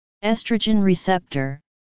Estrogen receptor,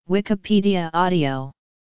 Wikipedia audio.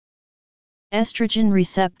 Estrogen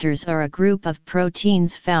receptors are a group of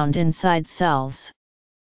proteins found inside cells.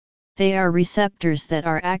 They are receptors that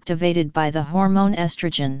are activated by the hormone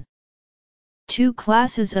estrogen. Two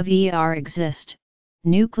classes of exist: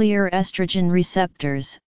 nuclear estrogen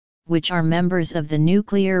receptors, which are members of the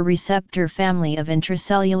nuclear receptor family of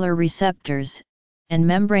intracellular receptors, and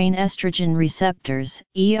membrane estrogen receptors,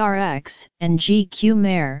 ERX, and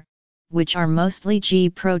GQ-MER, which are mostly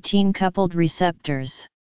G-protein coupled receptors.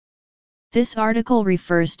 This article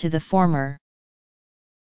refers to the former.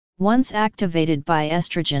 Once activated by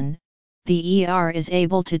estrogen, the ER is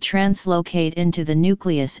able to translocate into the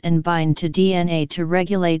nucleus and bind to DNA to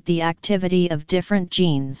regulate the activity of different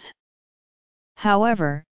genes.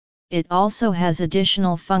 However, it also has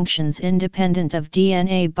additional functions independent of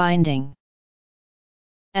DNA binding.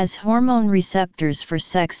 As hormone receptors for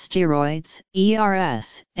sex steroids,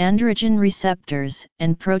 ERS, androgen receptors,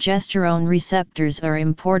 and progesterone receptors are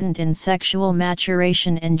important in sexual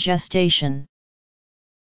maturation and gestation.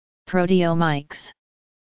 Proteomics.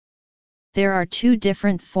 There are two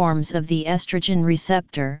different forms of the estrogen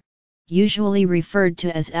receptor, usually referred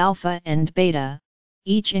to as alpha and beta,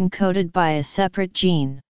 each encoded by a separate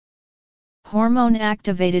gene.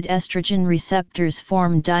 Hormone-activated estrogen receptors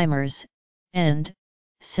form dimers, and,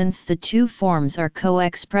 since the two forms are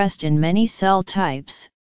co-expressed in many cell types,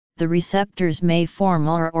 the receptors may form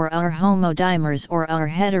or are homodimers or are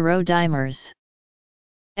heterodimers.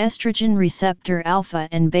 Estrogen receptor alpha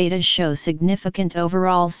and beta show significant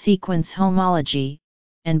overall sequence homology,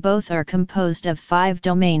 and both are composed of 5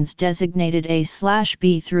 domains designated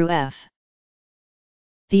A/B through F.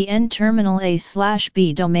 The N-terminal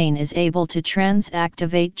A/B domain is able to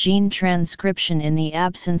transactivate gene transcription in the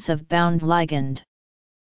absence of bound ligand.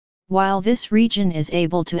 While this region is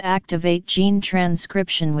able to activate gene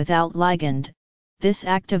transcription without ligand, this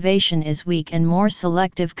activation is weak and more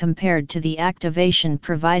selective compared to the activation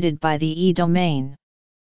provided by the E domain.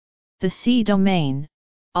 The C domain,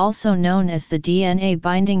 also known as the DNA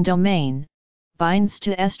binding domain, binds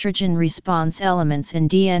to estrogen response elements in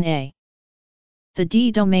DNA. The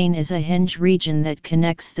D domain is a hinge region that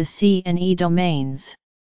connects the C and E domains.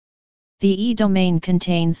 The E domain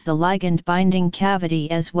contains the ligand binding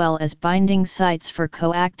cavity as well as binding sites for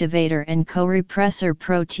coactivator and co-repressor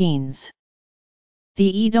proteins.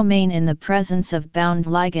 The E domain in the presence of bound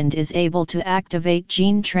ligand is able to activate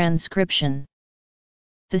gene transcription.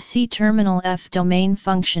 The C-terminal F domain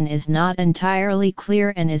function is not entirely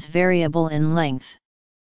clear and is variable in length.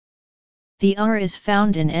 The R is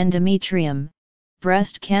found in endometrium,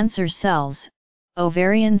 breast cancer cells,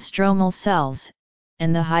 ovarian stromal cells,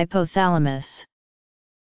 and the hypothalamus.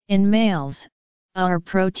 In males, R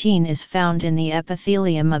protein is found in the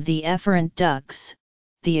epithelium of the efferent ducts.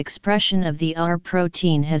 The expression of the R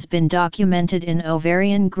protein has been documented in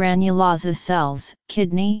ovarian granulosa cells,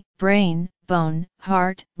 kidney, brain, bone,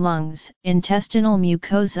 heart, lungs, intestinal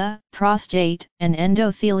mucosa, prostate, and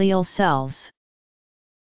endothelial cells.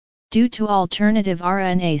 Due to alternative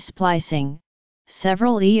RNA splicing,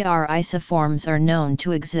 several ER isoforms are known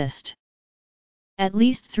to exist. At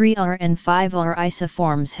least 3 R and 5 R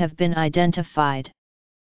isoforms have been identified.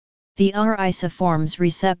 The R isoforms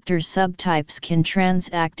receptor subtypes can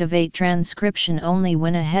transactivate transcription only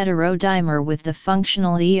when a heterodimer with the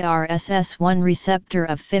functional ERSS1 receptor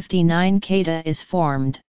of 59-keta is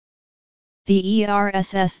formed. The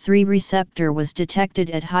ERSS3 receptor was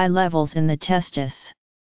detected at high levels in the testis.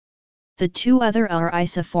 The two other R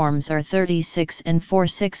isoforms are 36 and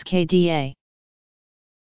 46-kDa.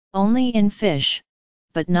 Only in fish,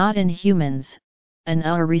 but not in humans, an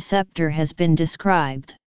R receptor has been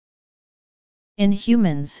described. In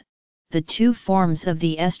humans, the two forms of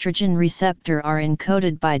the estrogen receptor are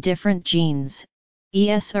encoded by different genes,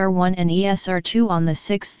 ESR1 and ESR2 on the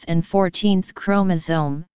 6th and 14th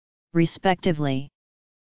chromosome, respectively.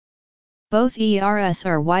 Both ERS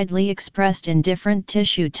are widely expressed in different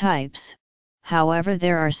tissue types, however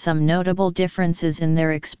there are some notable differences in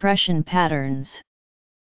their expression patterns.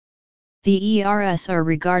 The ERS are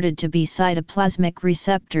regarded to be cytoplasmic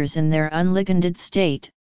receptors in their unliganded state,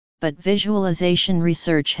 but visualization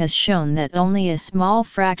research has shown that only a small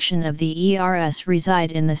fraction of the ERS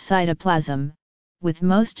reside in the cytoplasm, with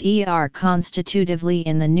most ER constitutively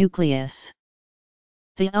in the nucleus.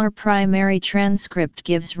 The R primary transcript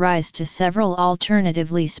gives rise to several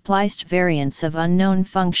alternatively spliced variants of unknown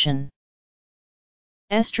function.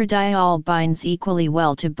 Estradiol binds equally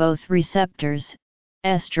well to both receptors,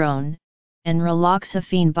 estrone, and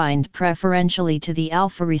raloxifene bind preferentially to the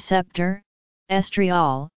alpha receptor,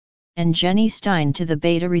 estriol, and genistein to the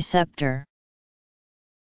beta receptor.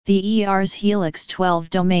 The ER's helix 12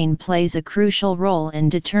 domain plays a crucial role in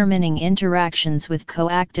determining interactions with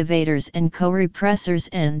coactivators and corepressors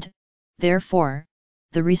and, therefore,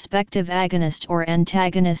 the respective agonist or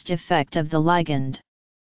antagonist effect of the ligand.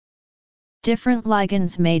 Different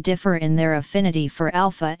ligands may differ in their affinity for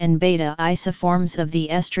alpha and beta isoforms of the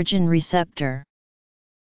estrogen receptor.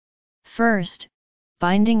 First,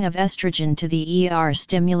 binding of estrogen to the ER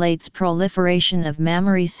stimulates proliferation of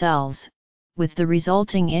mammary cells, with the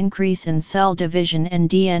resulting increase in cell division and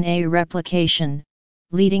DNA replication,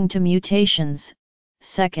 leading to mutations.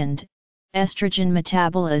 Second, estrogen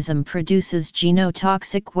metabolism produces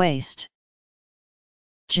genotoxic waste.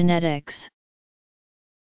 Genetics.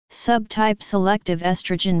 Subtype selective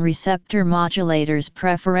estrogen receptor modulators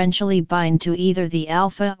preferentially bind to either the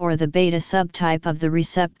alpha or the beta subtype of the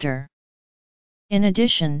receptor. In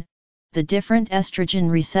addition, the different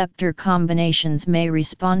estrogen receptor combinations may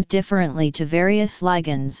respond differently to various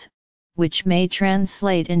ligands, which may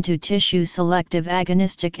translate into tissue-selective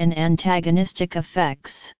agonistic and antagonistic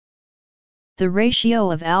effects. The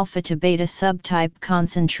ratio of alpha to beta subtype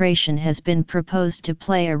concentration has been proposed to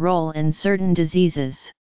play a role in certain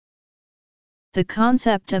diseases. The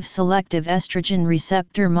concept of selective estrogen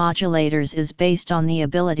receptor modulators is based on the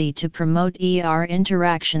ability to promote ER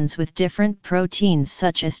interactions with different proteins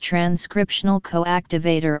such as transcriptional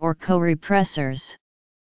coactivator or corepressors.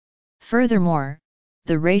 Furthermore,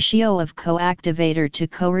 the ratio of coactivator to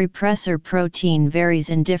corepressor protein varies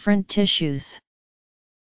in different tissues.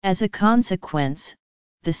 As a consequence,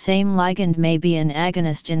 the same ligand may be an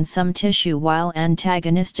agonist in some tissue while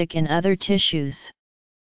antagonistic in other tissues.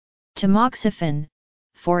 Tamoxifen,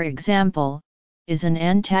 for example, is an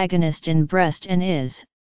antagonist in breast and is,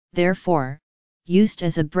 therefore, used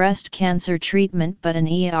as a breast cancer treatment but an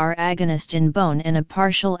ER agonist in bone and a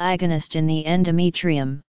partial agonist in the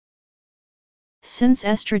endometrium. Since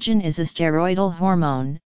estrogen is a steroidal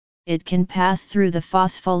hormone, it can pass through the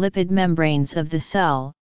phospholipid membranes of the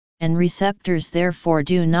cell, and receptors therefore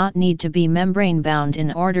do not need to be membrane-bound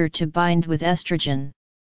in order to bind with estrogen.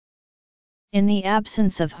 In the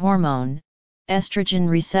absence of hormone, estrogen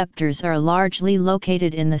receptors are largely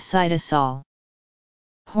located in the cytosol.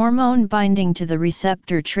 Hormone binding to the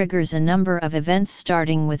receptor triggers a number of events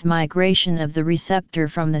starting with migration of the receptor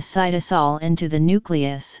from the cytosol into the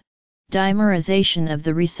nucleus, dimerization of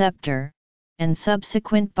the receptor, and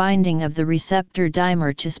subsequent binding of the receptor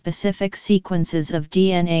dimer to specific sequences of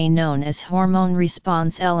DNA known as hormone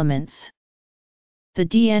response elements. The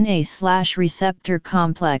DNA/receptor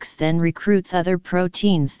complex then recruits other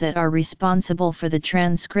proteins that are responsible for the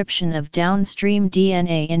transcription of downstream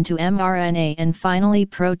DNA into mRNA and finally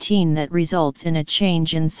protein that results in a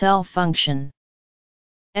change in cell function.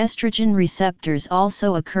 Estrogen receptors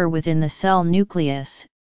also occur within the cell nucleus,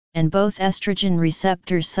 and both estrogen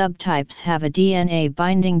receptor subtypes have a DNA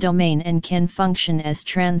binding domain and can function as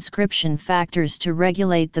transcription factors to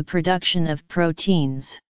regulate the production of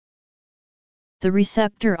proteins. The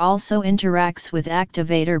receptor also interacts with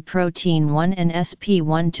activator protein 1 and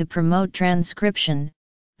SP1 to promote transcription,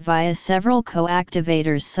 via several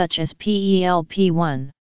coactivators such as PELP1.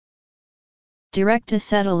 Direct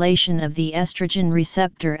acetylation of the estrogen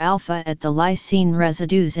receptor alpha at the lysine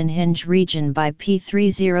residues in hinge region by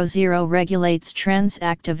P300 regulates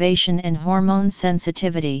transactivation and hormone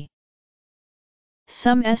sensitivity.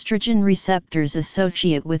 Some estrogen receptors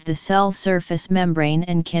associate with the cell surface membrane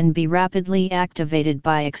and can be rapidly activated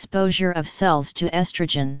by exposure of cells to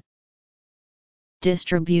estrogen.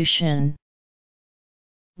 Distribution.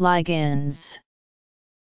 Ligands.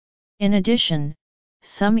 In addition,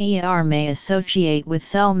 some ER may associate with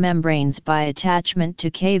cell membranes by attachment to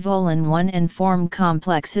K-volin 1 and form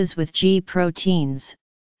complexes with G proteins,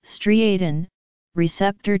 striatin,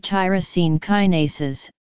 receptor tyrosine kinases,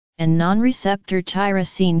 and non-receptor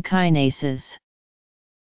tyrosine kinases.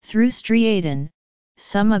 Through striatin,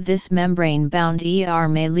 some of this membrane-bound ER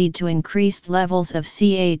may lead to increased levels of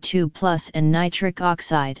Ca2+ and nitric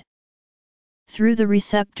oxide. Through the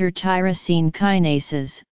receptor tyrosine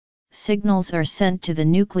kinases, signals are sent to the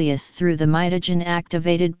nucleus through the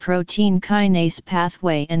mitogen-activated protein kinase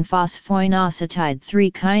pathway and phosphoinositide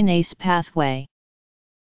 3 kinase pathway.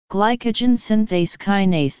 Glycogen synthase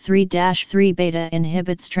kinase 3-3 beta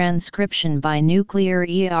inhibits transcription by nuclear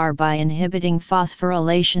ER by inhibiting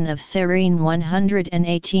phosphorylation of serine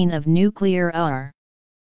 118 of nuclear ER.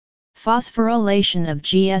 Phosphorylation of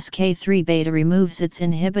GSK3 beta removes its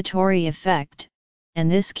inhibitory effect,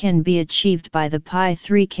 and this can be achieved by the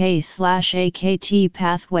Pi3K/AKT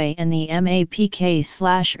pathway and the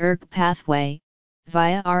MAPK/ERK pathway,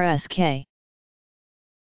 via RSK.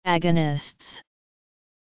 Agonists.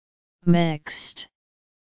 Mixed.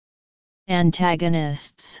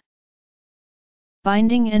 antagonists.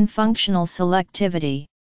 Binding and functional selectivity.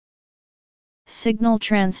 Signal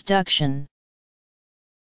transduction.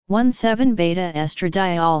 1,7-beta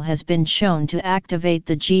estradiol has been shown to activate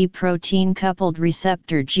the G protein-coupled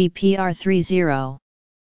receptor GPR30.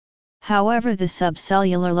 However, the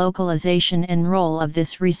subcellular localization and role of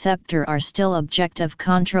this receptor are still object of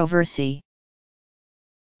controversy.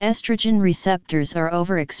 Estrogen receptors are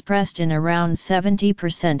overexpressed in around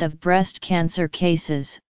 70% of breast cancer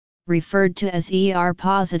cases, referred to as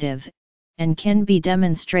ER-positive, and can be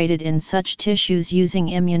demonstrated in such tissues using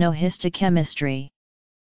immunohistochemistry.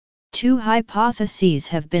 Two hypotheses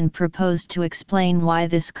have been proposed to explain why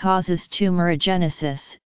this causes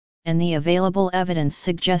tumorigenesis, and the available evidence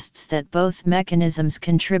suggests that both mechanisms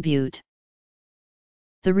contribute.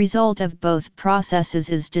 The result of both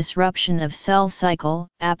processes is disruption of cell cycle,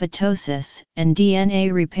 apoptosis, and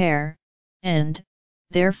DNA repair, and,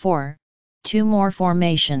 therefore, tumor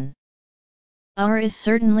formation. ER is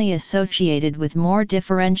certainly associated with more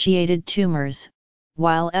differentiated tumors,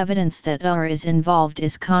 while evidence that ER is involved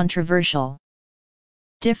is controversial.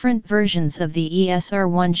 Different versions of the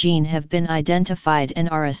ESR1 gene have been identified and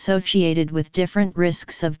are associated with different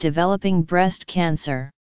risks of developing breast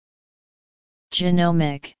cancer.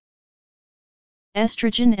 Genomic.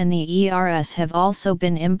 Estrogen and the ERS have also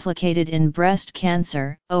been implicated in breast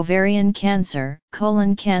cancer, ovarian cancer,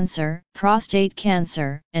 colon cancer, prostate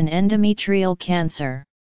cancer, and endometrial cancer.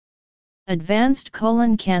 Advanced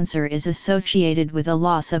colon cancer is associated with a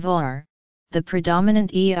loss of ER, the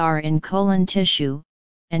predominant ER in colon tissue,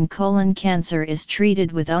 and colon cancer is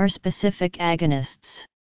treated with ER-specific agonists.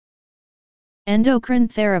 Endocrine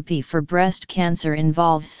therapy for breast cancer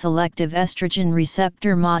involves selective estrogen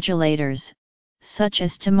receptor modulators, such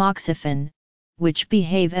as tamoxifen, which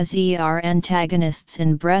behave as ER antagonists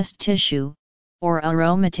in breast tissue, or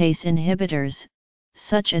aromatase inhibitors,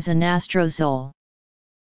 such as anastrozole.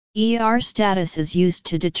 ER status is used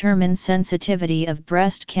to determine sensitivity of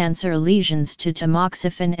breast cancer lesions to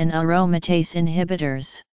tamoxifen and aromatase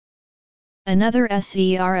inhibitors. Another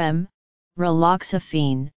SERM,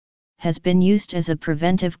 raloxifene, has been used as a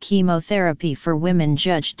preventive chemotherapy for women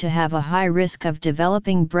judged to have a high risk of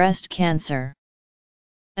developing breast cancer.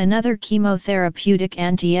 Another chemotherapeutic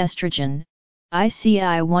anti-estrogen,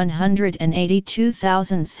 ICI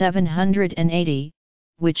 182780,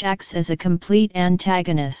 which acts as a complete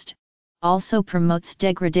antagonist, also promotes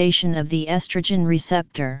degradation of the estrogen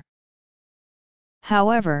receptor.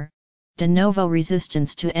 However, de novo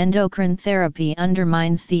resistance to endocrine therapy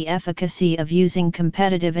undermines the efficacy of using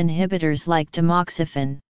competitive inhibitors like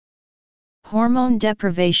tamoxifen. Hormone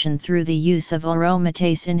deprivation through the use of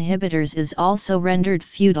aromatase inhibitors is also rendered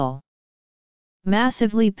futile.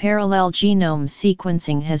 Massively parallel genome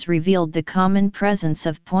sequencing has revealed the common presence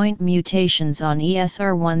of point mutations on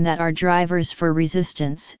ESR1 that are drivers for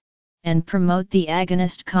resistance, and promote the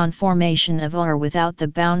agonist conformation of ER without the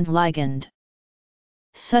bound ligand.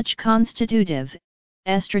 Such constitutive,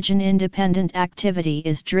 estrogen-independent activity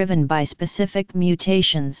is driven by specific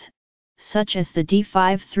mutations, such as the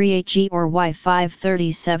D53G or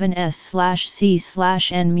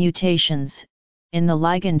Y537S/C/N mutations, in the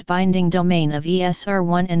ligand-binding domain of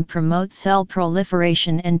ESR1 and promote cell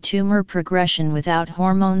proliferation and tumor progression without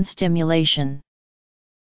hormone stimulation.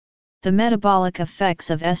 The metabolic effects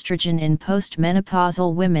of estrogen in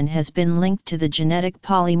postmenopausal women has been linked to the genetic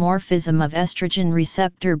polymorphism of estrogen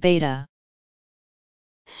receptor beta.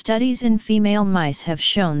 Studies in female mice have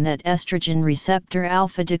shown that estrogen receptor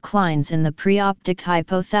alpha declines in the preoptic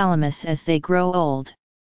hypothalamus as they grow old.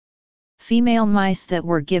 Female mice that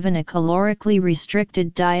were given a calorically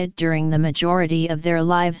restricted diet during the majority of their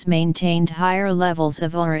lives maintained higher levels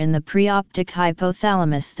of ER in the preoptic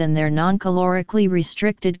hypothalamus than their non-calorically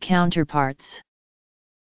restricted counterparts.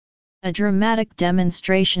 A dramatic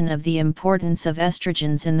demonstration of the importance of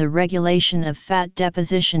estrogens in the regulation of fat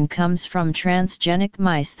deposition comes from transgenic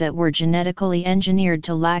mice that were genetically engineered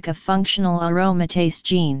to lack a functional aromatase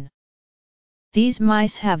gene. These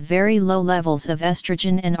mice have very low levels of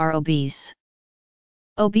estrogen and are obese.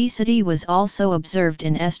 Obesity was also observed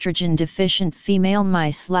in estrogen-deficient female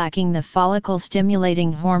mice lacking the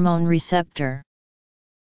follicle-stimulating hormone receptor.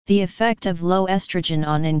 The effect of low estrogen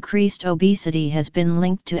on increased obesity has been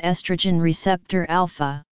linked to estrogen receptor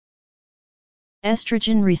alpha.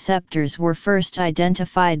 Estrogen receptors were first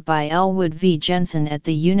identified by Elwood V. Jensen at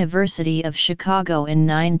the University of Chicago in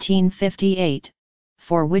 1958.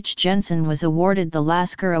 For which Jensen was awarded the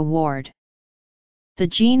Lasker Award. The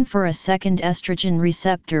gene for a second estrogen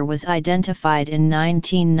receptor was identified in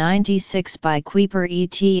 1996 by Kuiper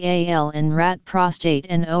et al. In rat prostate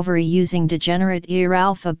and ovary using degenerate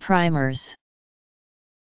ER-alpha primers.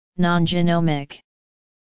 Non-genomic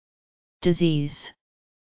disease,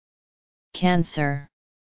 cancer,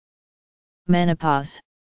 menopause,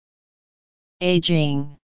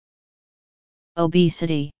 aging,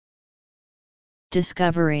 obesity.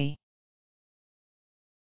 Discovery.